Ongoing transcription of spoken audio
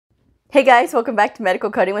Hey guys, welcome back to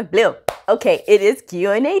Medical Coding with Blue. Okay, it is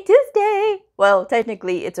Q&A Tuesday. Well,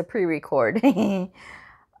 technically it's a pre-record.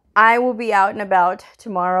 I will be out and about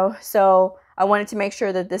tomorrow, so I wanted to make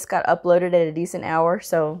sure that this got uploaded at a decent hour,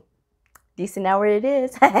 so decent hour it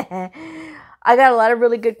is. I got a lot of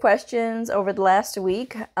really good questions over the last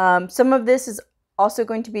week. Some of this is also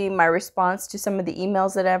going to be my response to some of the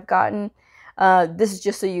emails that I've gotten. This is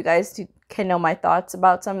just so you guys can know my thoughts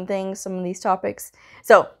about some things, some of these topics.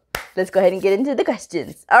 So let's go ahead and get into the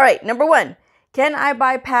questions. All right, number one, can I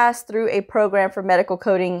bypass through a program for medical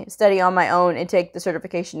coding, study on my own, and take the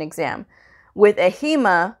certification exam? With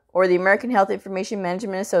AHIMA, or the American Health Information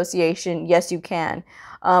Management Association, yes, you can.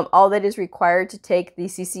 All that is required to take the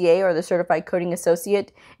CCA, or the Certified Coding Associate,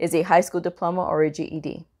 is a high school diploma or a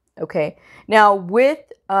GED. Okay. Now, with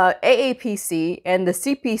AAPC and the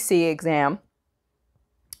CPC exam,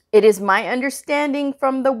 it is my understanding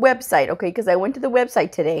from the website, okay, because I went to the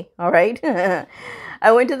website today, all right?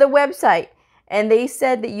 I went to the website, and they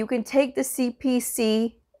said that you can take the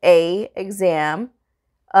CPCA exam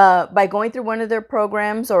by going through one of their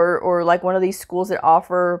programs, or like one of these schools that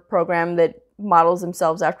offer a program that models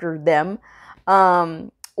themselves after them,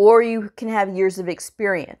 or you can have years of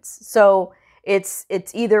experience. So it's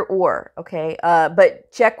either or, okay?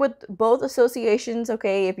 But check with both associations,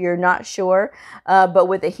 okay, if you're not sure. But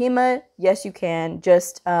with AHIMA, yes, you can.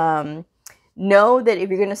 Just know that if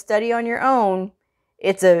you're going to study on your own,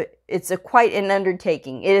 it's a quite an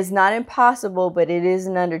undertaking. It is not impossible, but it is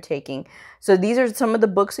an undertaking. So these are some of the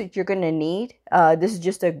books that you're going to need. This is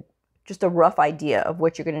just a rough idea of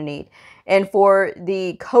what you're going to need. And for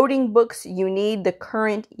the coding books, you need the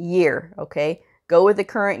current year, okay? Go with the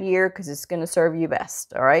current year because it's going to serve you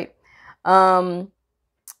best, all right?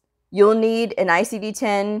 You'll need an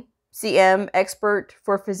ICD-10 CM expert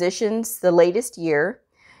for physicians, the latest year.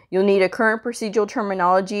 You'll need a current procedural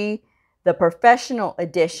terminology, the professional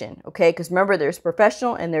edition, okay? Because remember, there's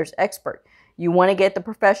professional and there's expert. You want to get the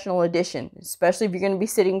professional edition, especially if you're going to be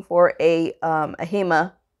sitting for a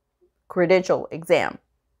AHIMA credential exam.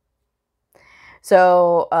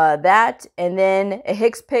 So that, and then a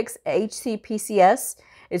HCPCS HCPCS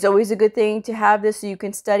is always a good thing to have this so you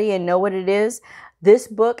can study and know what it is. This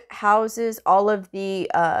book houses all of the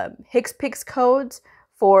HCPCS codes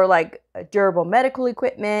for like durable medical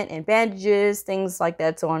equipment and bandages, things like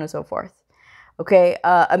that, so on and so forth. Okay,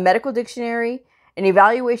 a medical dictionary, an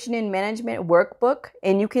evaluation and management workbook,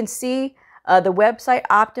 and you can see the website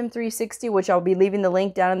Optum 360, which I'll be leaving the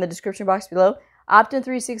link down in the description box below. Optum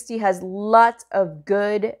 360 has lots of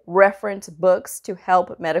good reference books to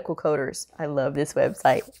help medical coders. I love this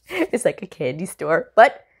website. It's like a candy store,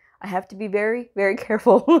 but I have to be very, very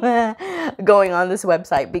careful going on this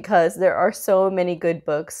website because there are so many good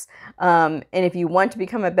books. And if you want to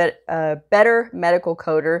become a better medical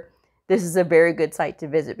coder, this is a very good site to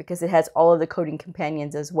visit because it has all of the coding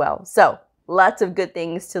companions as well. So lots of good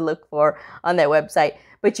things to look for on that website.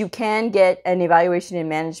 But you can get an evaluation and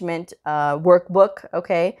management workbook,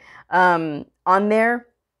 okay, on there.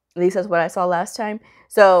 At least that's what I saw last time.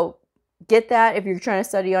 So get that. If you're trying to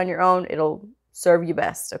study on your own, it'll serve you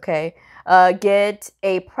best, okay? Get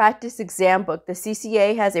a practice exam book. The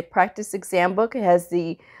CCA has a practice exam book. It has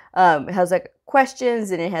the like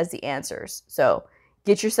questions and it has the answers. So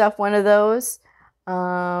get yourself one of those.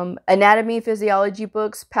 Anatomy, physiology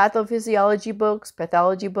books, pathophysiology books,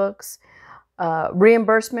 pathology books.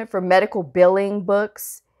 Reimbursement for medical billing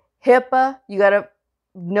books, HIPAA, you got to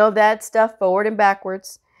know that stuff forward and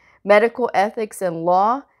backwards, medical ethics and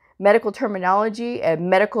law, medical terminology, and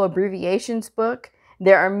medical abbreviations book.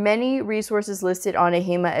 There are many resources listed on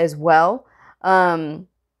AHIMA as well. And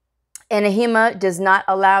AHIMA does not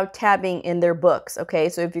allow tabbing in their books, okay?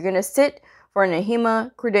 So if you're going to sit for an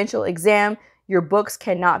AHIMA credential exam, your books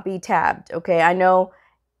cannot be tabbed, okay? I know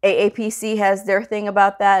AAPC has their thing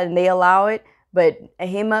about that and they allow it, but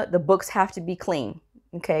AHIMA, the books have to be clean,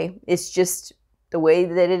 okay? It's just the way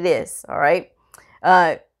that it is, all right?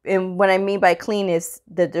 And what I mean by clean is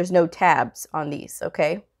that there's no tabs on these,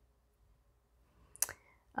 okay?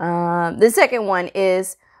 The second one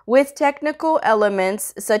is, with technical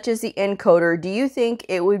elements such as the encoder, do you think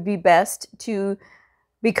it would be best to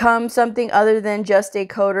become something other than just a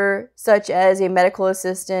coder, such as a medical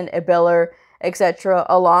assistant, a biller, etc.,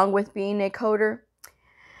 along with being a coder?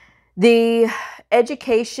 The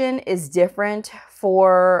education is different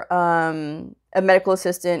for a medical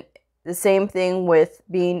assistant. The same thing with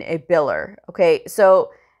being a biller. Okay,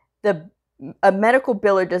 so a medical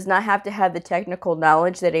biller does not have to have the technical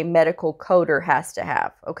knowledge that a medical coder has to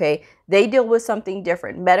have. Okay, they deal with something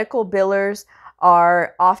different. Medical billers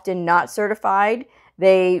are often not certified.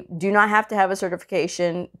 They do not have to have a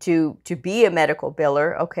certification to be a medical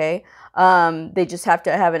biller, okay? They just have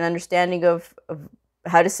to have an understanding of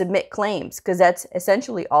how to submit claims, because that's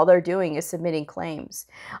essentially all they're doing is submitting claims.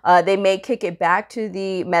 They may kick it back to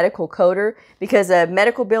the medical coder, because a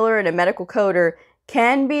medical biller and a medical coder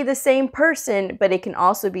can be the same person, but it can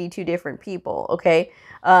also be two different people, okay?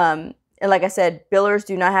 And like I said, billers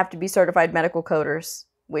do not have to be certified medical coders,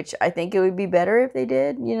 which I think it would be better if they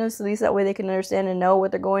did, you know, so at least that way they can understand and know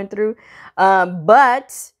what they're going through.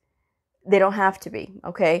 But they don't have to be,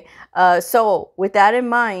 okay? So with that in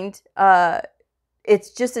mind,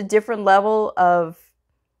 it's just a different level of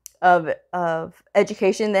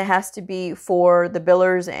education that has to be for the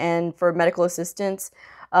billers and for medical assistants.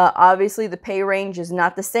 Obviously, the pay range is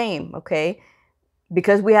not the same, okay?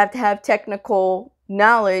 Because we have to have technical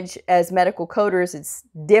knowledge as medical coders, it's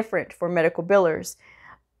different for medical billers.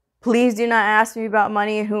 Please do not ask me about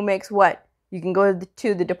money and who makes what. You can go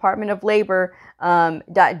to the Department of Labor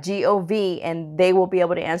 .gov, and they will be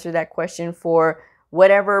able to answer that question for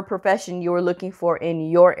whatever profession you are looking for in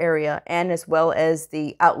your area, and as well as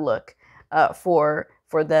the outlook for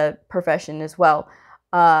the profession as well.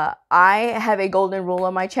 I have a golden rule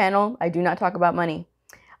on my channel. I do not talk about money.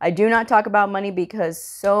 I do not talk about money because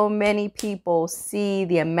so many people see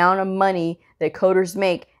the amount of money that coders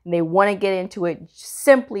make, and they want to get into it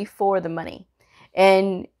simply for the money.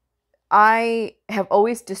 And I have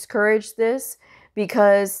always discouraged this,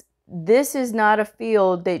 because this is not a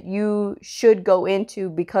field that you should go into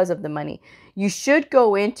because of the money. You should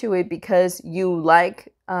go into it because you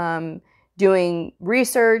like doing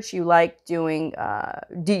research, you like doing,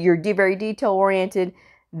 you're very detail oriented.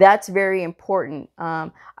 That's very important.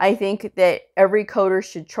 I think that every coder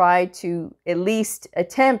should try to at least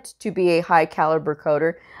attempt to be a high caliber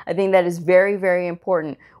coder. I think that is very, very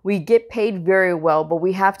important. We get paid very well, but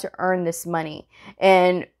we have to earn this money.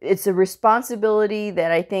 And it's a responsibility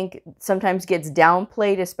that I think sometimes gets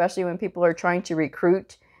downplayed, especially when people are trying to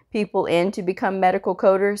recruit people in to become medical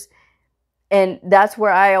coders. And that's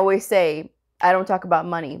where I always say, I don't talk about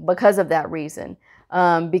money because of that reason.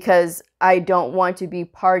 Because I don't want to be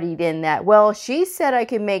partied in that, well, she said I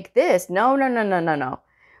can make this. No, no, no, no, no, no.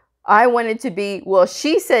 I want it to be, well,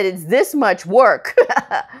 she said it's this much work.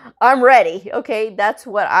 I'm ready. Okay. That's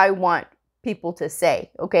what I want people to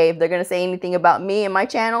say. Okay. If they're going to say anything about me and my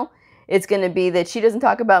channel, it's going to be that she doesn't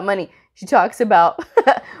talk about money. She talks about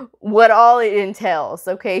what all it entails.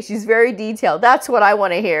 Okay. She's very detailed. That's what I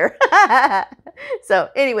want to hear. So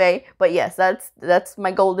anyway, but yes, that's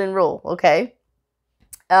my golden rule. Okay.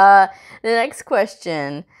 The next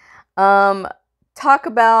question, talk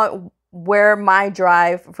about where my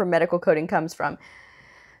drive for medical coding comes from.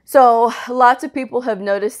 So lots of people have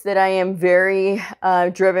noticed that I am very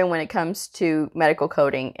driven when it comes to medical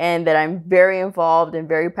coding, and that I'm very involved and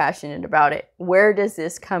very passionate about it. Where does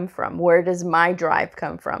this come from? Where does my drive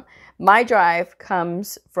come from? My drive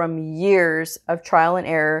comes from years of trial and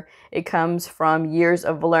error. It comes from years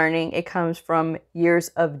of learning. It comes from years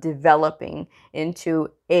of developing into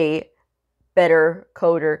a better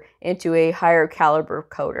coder, into a higher caliber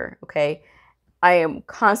coder, okay? I am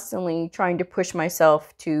constantly trying to push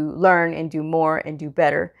myself to learn and do more and do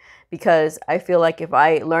better, because I feel like if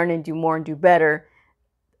I learn and do more and do better,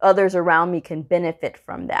 others around me can benefit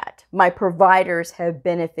from that. My providers have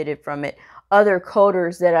benefited from it. Other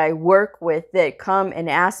coders that I work with that come and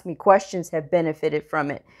ask me questions have benefited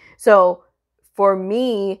from it. So for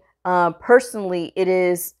me, personally, it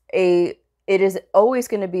is always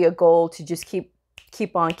going to be a goal to just keep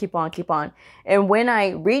on. And when I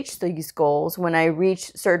reach these goals, when I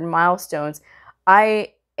reach certain milestones,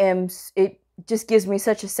 it just gives me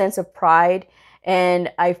such a sense of pride.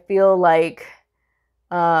 And I feel like,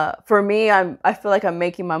 for me, I feel like I'm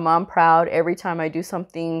making my mom proud every time I do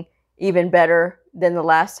something even better than the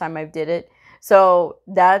last time I did it. So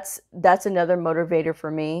that's another motivator for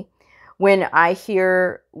me. When I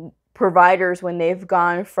hear providers, when they've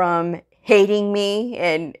gone from hating me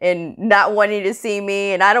and not wanting to see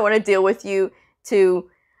me and I don't want to deal with you, to,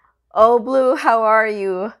 oh, Blue, how are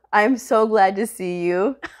you? I'm so glad to see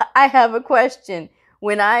you. I have a question.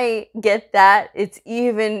 When I get that, it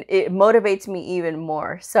motivates me even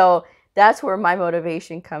more. So that's where my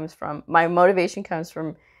motivation comes from. My motivation comes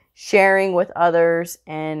from sharing with others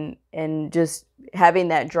and just having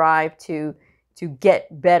that drive to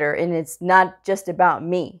get better. And it's not just about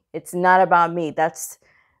me. It's not about me. That's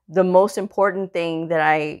the most important thing that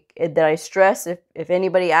I stress. If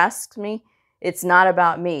anybody asks me, it's not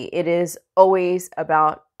about me. It is always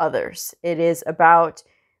about others. It is about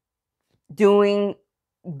doing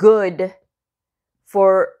good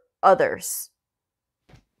for others.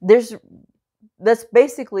 There's that's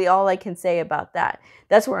basically all I can say about that.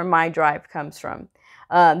 That's where my drive comes from.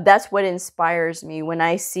 That's what inspires me when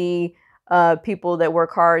I see people that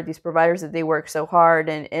work hard, these providers that they work so hard,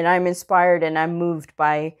 and I'm inspired and I'm moved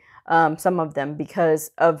by some of them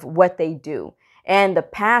because of what they do and the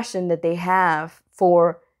passion that they have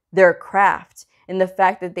for their craft and the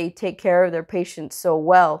fact that they take care of their patients so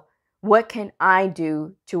well. What can I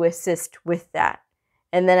do to assist with that?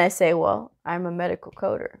 And then I say, well, I'm a medical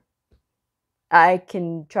coder. I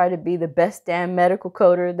can try to be the best damn medical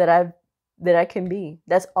coder that I can be.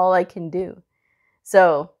 That's all I can do.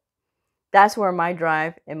 So that's where my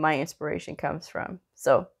drive and my inspiration comes from.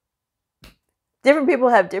 So different people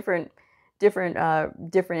have different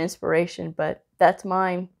inspiration, but that's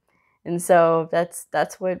mine. And so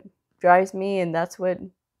that's what drives me, and that's what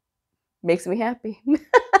makes me happy.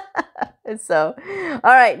 So,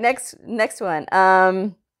 all right, next one.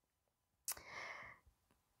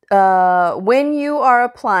 When you are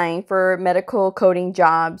applying for medical coding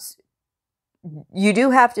jobs, you do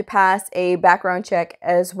have to pass a background check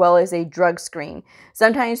as well as a drug screen.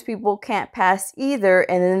 Sometimes people can't pass either,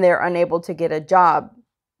 and then they're unable to get a job.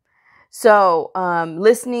 So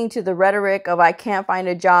listening to the rhetoric of I can't find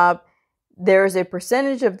a job, there's a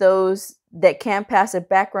percentage of those that can't pass a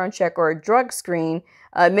background check or a drug screen.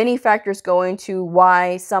 Many factors go into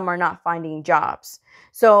why some are not finding jobs.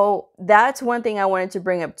 So that's one thing I wanted to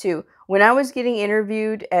bring up too. When I was getting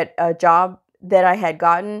interviewed at a job that I had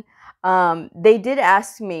gotten, they did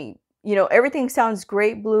ask me, you know, everything sounds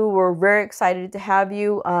great, Blue. We're very excited to have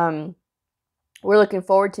you. We're looking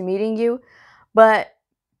forward to meeting you. But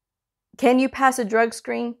can you pass a drug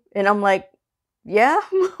screen? And I'm like, yeah,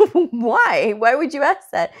 why? Why would you ask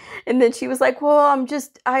that? And then she was like, well,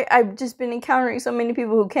 I've just been encountering so many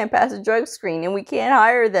people who can't pass a drug screen and we can't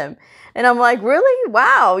hire them. And I'm like, really?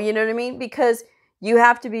 Wow. You know what I mean? Because you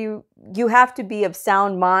have to be of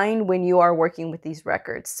sound mind when you are working with these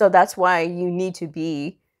records. So that's why you need to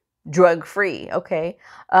be drug free. Okay.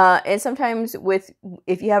 And sometimes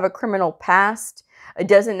if you have a criminal past, it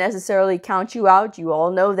doesn't necessarily count you out. You all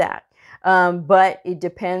know that. But it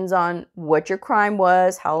depends on what your crime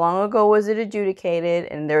was, how long ago was it adjudicated,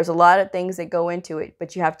 and there's a lot of things that go into it.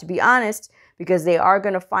 But you have to be honest because they are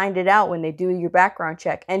going to find it out when they do your background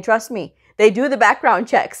check. And trust me, they do the background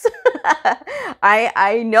checks.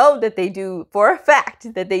 I know that they do, for a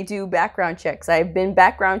fact, that they do background checks. I've been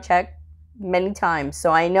background checked many times,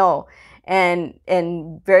 so I know. And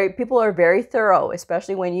people are very thorough,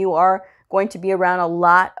 especially when you are going to be around a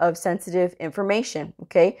lot of sensitive information.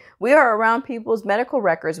 Okay, we are around people's medical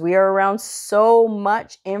records. We are around so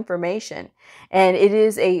much information, and it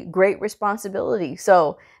is a great responsibility.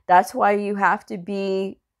 So that's why you have to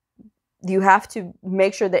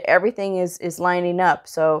make sure that everything is lining up.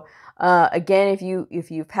 So again, if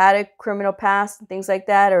you've had a criminal past and things like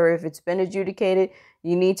that, or if it's been adjudicated,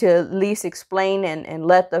 you need to at least explain and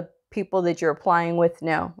let the people that you're applying with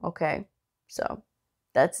know. Okay, so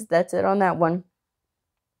that's it on that one.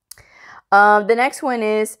 The next one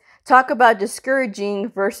is talk about discouraging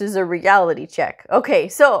versus a reality check. Okay,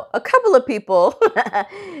 so a couple of people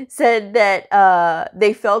said that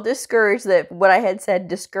they felt discouraged, that what I had said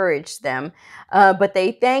discouraged them, but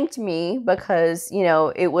they thanked me because, you know,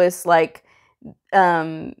 it was like,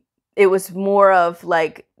 it was more of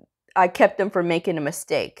like I kept them from making a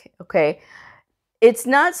mistake. Okay. It's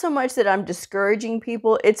not so much that I'm discouraging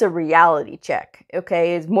people. It's a reality check.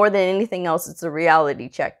 Okay. It's more than anything else. It's a reality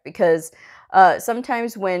check because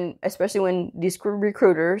sometimes especially when these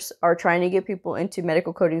recruiters are trying to get people into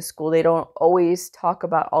medical coding school, they don't always talk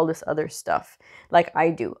about all this other stuff like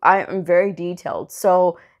I do. I am very detailed.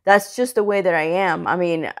 So that's just the way that I am. I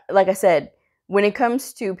mean, like I said, when it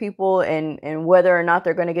comes to people and whether or not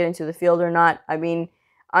they're going to get into the field or not, I mean,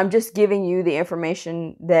 I'm just giving you the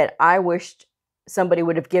information that I wished somebody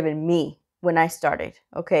would have given me when I started.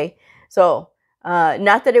 Okay. So,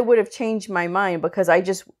 not that it would have changed my mind because I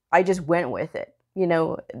just went with it. You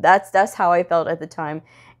know, that's how I felt at the time.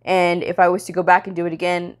 And if I was to go back and do it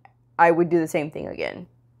again, I would do the same thing again.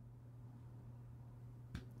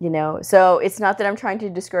 You know, so it's not that I'm trying to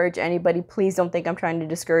discourage anybody. Please don't think I'm trying to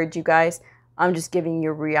discourage you guys. I'm just giving you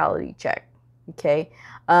a reality check. Okay.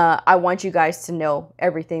 I want you guys to know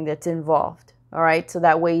everything that's involved. All right. So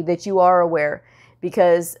that way that you are aware,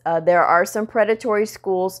 because there are some predatory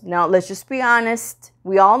schools. Now, let's just be honest.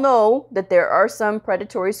 We all know that there are some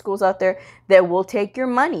predatory schools out there that will take your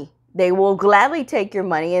money. They will gladly take your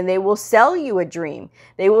money and they will sell you a dream.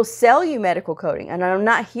 They will sell you medical coding. And I'm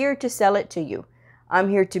not here to sell it to you. I'm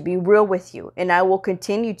here to be real with you. And I will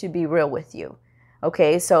continue to be real with you.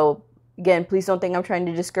 Okay. So again, please don't think I'm trying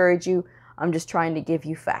to discourage you. I'm just trying to give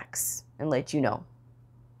you facts. and let you know.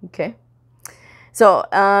 Okay. So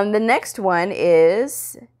the next one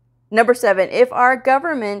is number 7. If our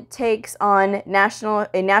government takes on a national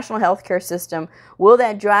healthcare system, will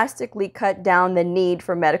that drastically cut down the need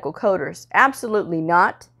for medical coders? Absolutely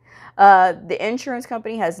not. The insurance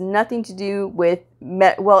company has nothing to do with,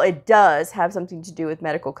 well, it does have something to do with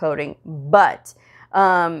medical coding, but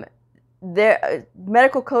medical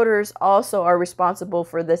coders also are responsible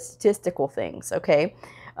for the statistical things, okay?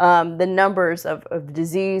 The numbers of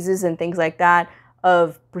diseases and things like that,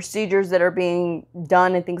 of procedures that are being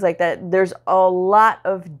done and things like that. There's a lot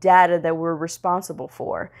of data that we're responsible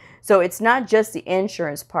for. So it's not just the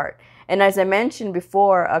insurance part. And as I mentioned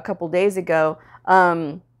before a couple days ago,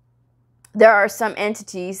 there are some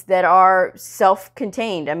entities that are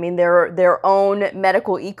self-contained. I mean, they're their own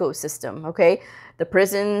medical ecosystem, okay? The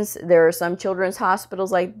prisons, there are some children's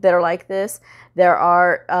hospitals that are like this. There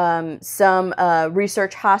are some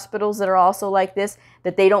research hospitals that are also like this,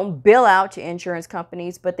 that they don't bill out to insurance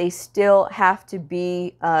companies, but they still have to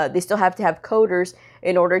be, they still have to have coders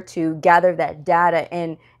in order to gather that data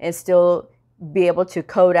and still be able to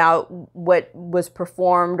code out what was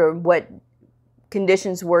performed or what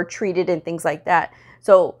conditions were treated and things like that.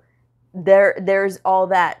 So there's all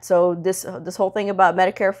that. So this whole thing about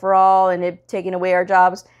Medicare for all and it taking away our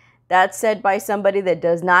jobs, that's said by somebody that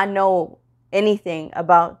does not know anything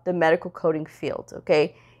about the medical coding field,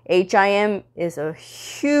 okay? HIM is a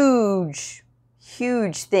huge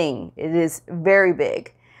thing. It is very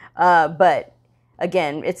big. But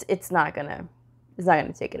again, it's not gonna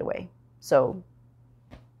take it away. So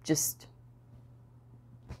just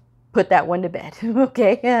put that one to bed,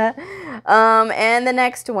 okay? And the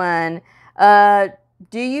next one,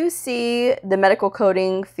 do you see the medical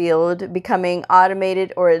coding field becoming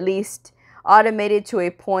automated, or at least automated to a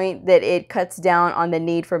point that it cuts down on the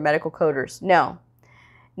need for medical coders? No.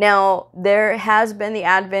 Now, there has been the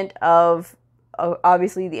advent of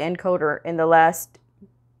obviously the encoder in the last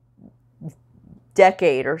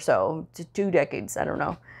decade or so, to 2 decades, I don't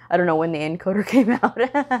know. I don't know when the encoder came out.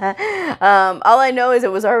 All I know is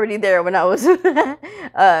it was already there when I was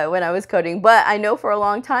when I was coding. But I know for a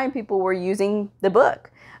long time people were using the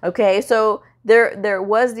book. Okay, so there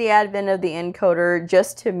was the advent of the encoder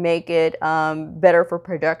just to make it better for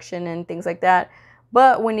production and things like that.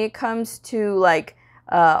 But when it comes to like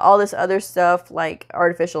all this other stuff like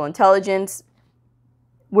artificial intelligence,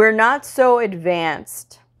 we're not so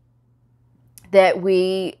advanced that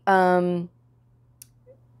we don't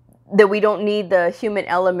need the human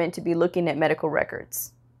element to be looking at medical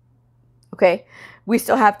records. Okay? We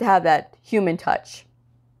still have to have that human touch.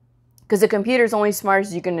 Because the computer is only as smart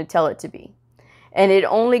as you're going to tell it to be. And it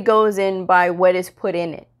only goes in by what is put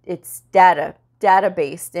in it. It's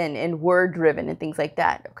data-based and word-driven and things like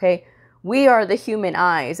that. Okay? We are the human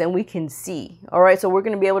eyes and we can see. Alright? So we're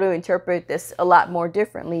going to be able to interpret this a lot more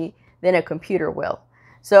differently than a computer will.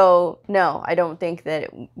 So, no, I don't think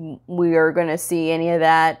that we are going to see any of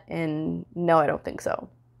that. And no, I don't think so.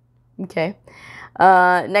 Okay.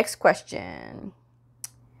 Next question.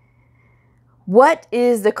 What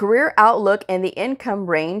is the career outlook and the income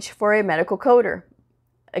range for a medical coder?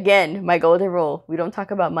 Again, my golden rule. We don't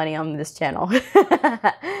talk about money on this channel.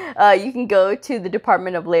 You can go to the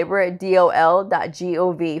Department of Labor at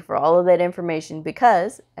dol.gov for all of that information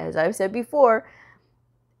because, as I've said before,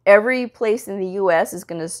 every place in the U.S. is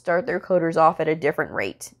going to start their coders off at a different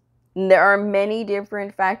rate. And there are many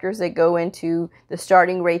different factors that go into the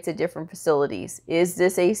starting rates at different facilities. Is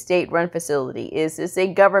this a state-run facility? Is this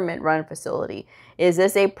a government-run facility? Is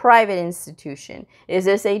this a private institution? Is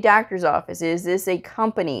this a doctor's office? Is this a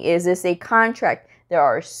company? Is this a contract? There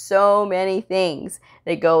are so many things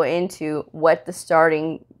that go into what the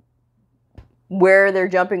starting, where their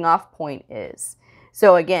jumping off point is.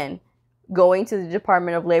 So again, going to the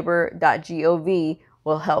Department of Labor.gov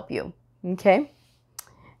will help you. Okay?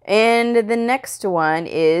 And the next one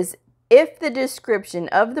is, if the description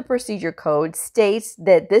of the procedure code states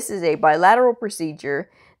that this is a bilateral procedure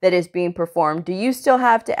that is being performed, do you still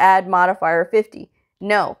have to add modifier 50?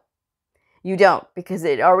 No, you don't, because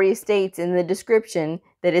it already states in the description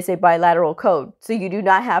that it's a bilateral code. So you do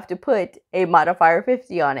not have to put a modifier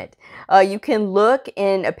 50 on it. You can look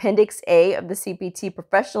in Appendix A of the CPT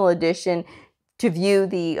Professional Edition to view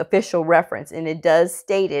the official reference, and it does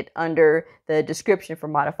state it under the description for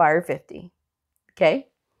modifier 50. Okay?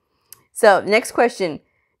 So, next question.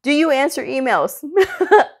 Do you answer emails?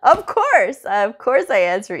 Of course I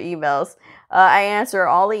answer emails. I answer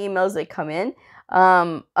all the emails that come in,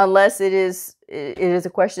 unless it is a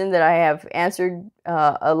question that I have answered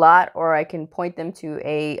a lot, or I can point them to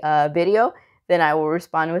a video, then I will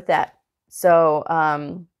respond with that. So,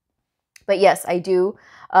 But yes, I do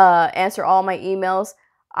answer all my emails.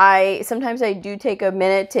 Sometimes I do take a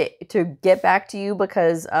minute to get back to you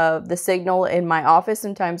because of the signal in my office.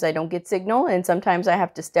 Sometimes I don't get signal, and sometimes I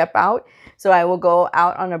have to step out. So I will go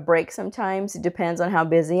out on a break sometimes. It depends on how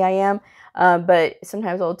busy I am. But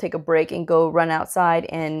sometimes I'll take a break and go run outside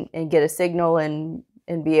and get a signal and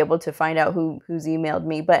be able to find out who's emailed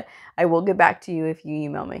me. But I will get back to you if you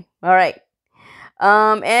email me. All right.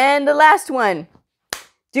 And the last one.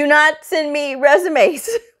 Do not send me resumes.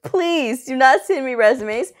 Please do not send me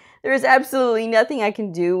resumes. There is absolutely nothing I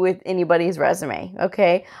can do with anybody's resume.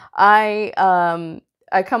 Okay. I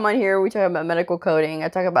come on here, we talk about medical coding. I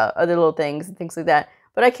talk about other little things and things like that.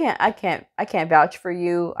 But I can't vouch for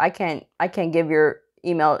you. I can't give your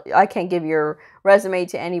email. I can't give your resume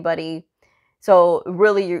to anybody. So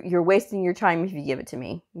really you're wasting your time if you give it to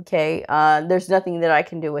me. Okay. There's nothing that I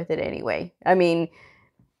can do with it anyway. I mean,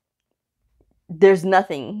 there's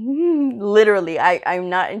nothing. Literally, I'm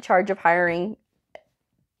not in charge of hiring,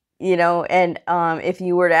 and if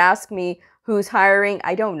you were to ask me who's hiring,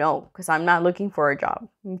 I don't know because I'm not looking for a job.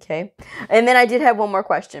 Okay. And then I did have one more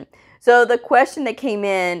question. So the question that came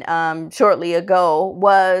in shortly ago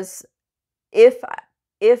was, if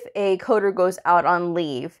a coder goes out on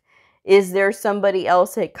leave, is there somebody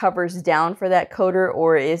else that covers down for that coder,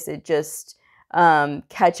 or is it just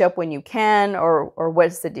catch up when you can, or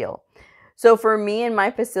what's the deal? So for me in my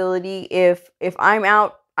facility, if I'm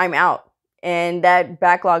out, I'm out. And that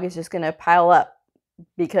backlog is just going to pile up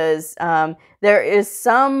because there is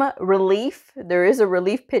some relief. There is a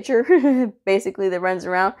relief pitcher, basically, that runs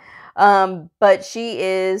around. But she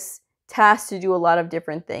is tasked to do a lot of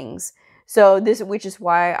different things. So which is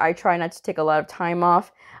why I try not to take a lot of time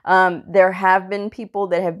off. There have been people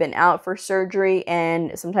that have been out for surgery,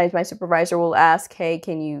 and sometimes my supervisor will ask, hey,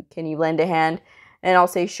 can you lend a hand? And I'll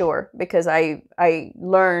say sure, because I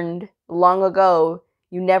learned long ago,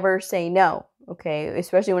 you never say no, okay?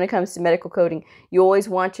 Especially when it comes to medical coding. You always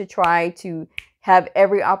want to try to have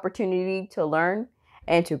every opportunity to learn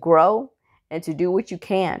and to grow and to do what you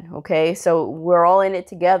can, okay? So we're all in it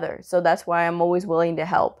together. So that's why I'm always willing to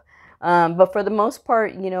help. But for the most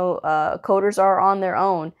part, coders are on their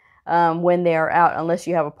own when they are out, unless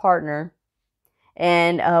you have a partner.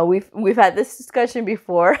 And we've had this discussion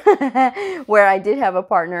before where I did have a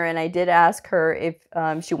partner, and I did ask her if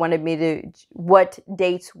she wanted me to, what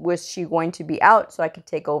dates was she going to be out so I could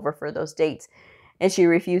take over for those dates. And she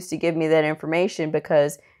refused to give me that information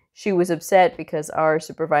because she was upset because our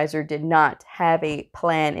supervisor did not have a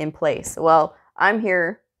plan in place. Well, I'm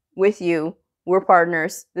here with you. We're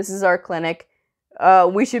partners. This is our clinic.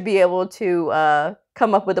 We should be able to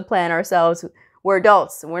come up with a plan ourselves. We're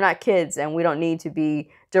adults, we're not kids, and we don't need to be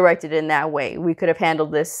directed in that way. We could have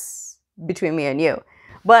handled this between me and you.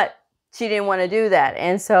 But she didn't want to do that.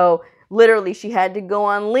 And so literally she had to go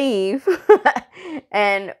on leave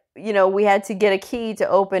and we had to get a key to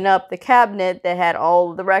open up the cabinet that had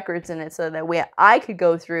all the records in it so that I could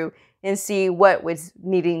go through and see what was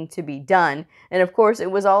needing to be done. And of course, it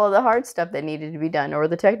was all of the hard stuff that needed to be done, or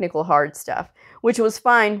the technical hard stuff, which was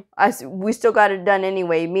fine. We still got it done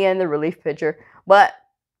anyway, me and the relief pitcher. But,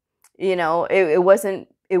 it wasn't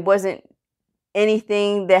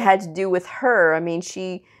anything that had to do with her. I mean,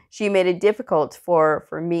 she made it difficult for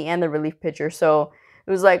me and the relief pitcher. So it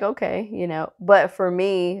was like, okay, but for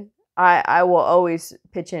me, I will always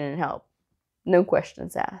pitch in and help. No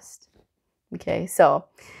questions asked. Okay, so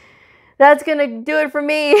that's going to do it for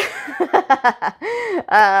me.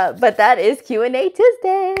 But that is Q&A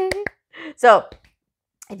Tuesday. So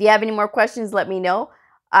if you have any more questions, let me know.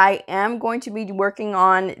 I am going to be working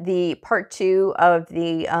on the part 2 of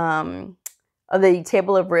the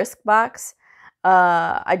table of risk box.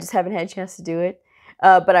 I just haven't had a chance to do it,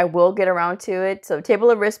 but I will get around to it. So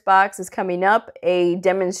table of risk box is coming up. A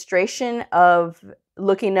demonstration of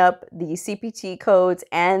looking up the CPT codes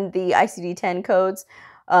and the ICD-10 codes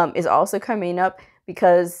is also coming up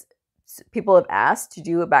because people have asked to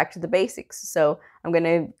do it back to the basics. So I'm going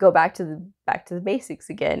to go back to the basics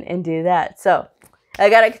again and do that. So I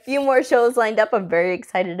got a few more shows lined up I'm very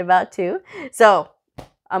excited about too. So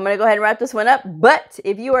I'm going to go ahead and wrap this one up. But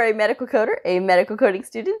if you are a medical coder, a medical coding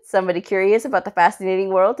student, somebody curious about the fascinating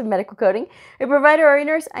world of medical coding, a provider or a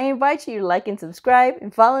nurse, I invite you to like and subscribe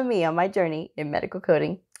and follow me on my journey in medical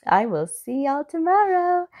coding. I will see y'all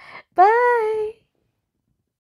tomorrow. Bye.